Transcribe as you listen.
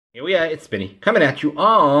Here we are, it's Spinny, coming at you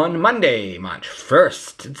on Monday, March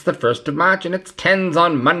 1st. It's the 1st of March, and it's 10s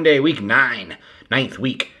on Monday, week 9. 9th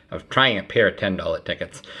week of trying a pair of $10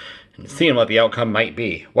 tickets and seeing what the outcome might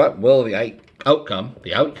be. What will the outcome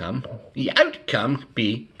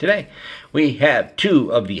be today? We have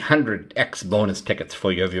 2 of the 100x bonus tickets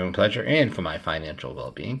for your viewing pleasure and for my financial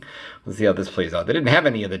well-being. Let's see how this plays out. They didn't have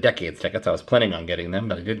any of the Decades tickets. I was planning on getting them,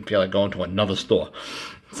 but I didn't feel like going to another store.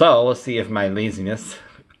 So let's see if my laziness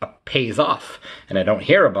pays off, and I don't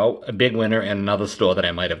hear about a big winner in another store that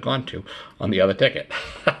I might have gone to on the other ticket.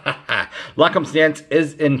 Luck'em Stance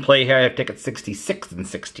is in play here. I have tickets 66 and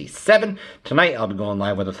 67. Tonight I'll be going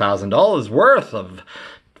live with $1,000 worth of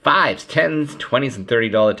 5s, 10s, 20s, and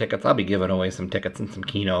 $30 tickets. I'll be giving away some tickets and some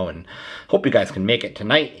Keno, and hope you guys can make it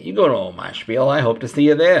tonight. You go to Oh My Spiel. I hope to see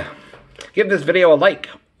you there. Give this video a like.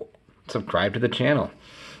 Subscribe to the channel.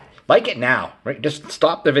 Like it now, right? Just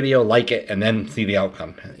stop the video, like it, and then see the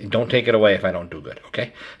outcome. Don't take it away if I don't do good,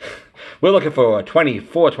 okay? We're looking for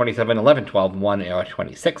 24, 27, 11, 12, 1, or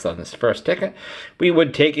 26 on this first ticket. We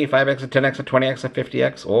would take a 5x, a 10x, a 20x, a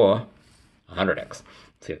 50x, or 100x.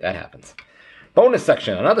 See if that happens. Bonus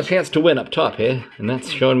section, another chance to win up top here, and that's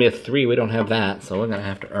showing me a 3. We don't have that, so we're going to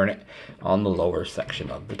have to earn it on the lower section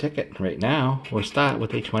of the ticket. Right now, we'll start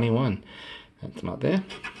with a 21. That's not there.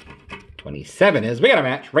 27 is. We got a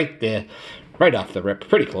match right there, right off the rip.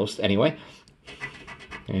 Pretty close, anyway.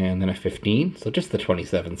 And then a 15, so just the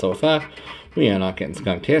 27 so far. We are not getting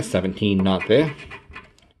skunked here. 17, not there.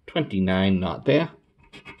 29, not there.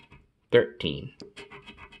 13.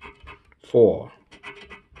 4.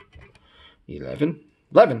 11,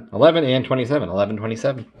 and 27. 11,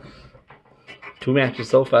 27. 2 matches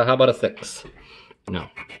so far. How about a 6? No. An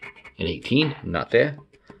 18, not there.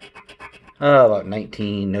 How about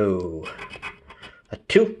 19? No. A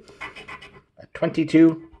 2. A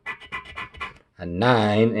 22. A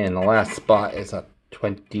 9. And the last spot is a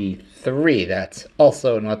 23. That's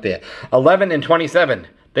also not there. 11 and 27.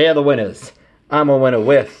 They are the winners. I'm a winner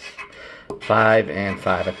with 5 and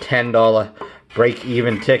 5. A $10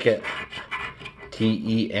 break-even ticket.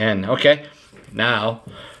 TEN. Okay. Now,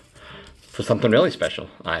 for something really special,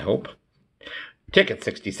 I hope. Ticket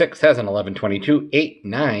 66 has an 11, 22, 8,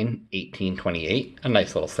 9, 18, 28. A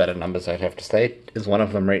nice little set of numbers, I'd have to say. Is one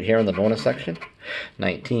of them right here in the bonus section?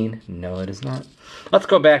 19. No, it is not. Let's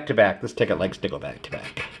go back to back. This ticket likes to go back to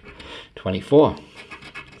back. 24,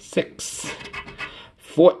 6,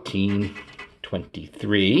 14,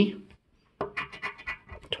 23,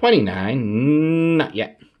 29. Not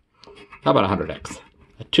yet. How about 100x?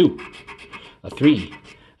 A 2, a 3,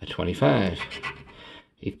 a 25,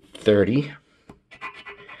 a 30,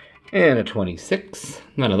 and a 26.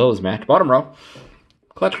 None of those match. Bottom row.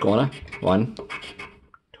 Clutch corner. 1.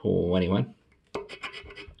 21.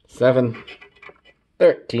 7.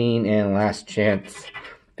 13. And last chance.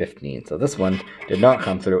 15. So this one did not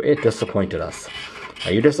come through. It disappointed us.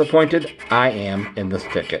 Are you disappointed? I am in this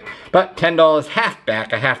ticket. But $10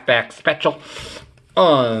 halfback. A halfback special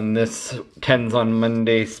on this 10s on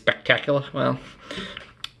Monday spectacular. Well,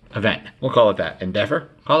 event. We'll call it that. Endeavor.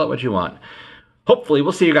 Call it what you want. Hopefully,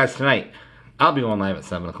 we'll see you guys tonight. I'll be going live at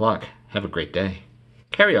 7 o'clock. Have a great day.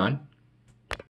 Carry on.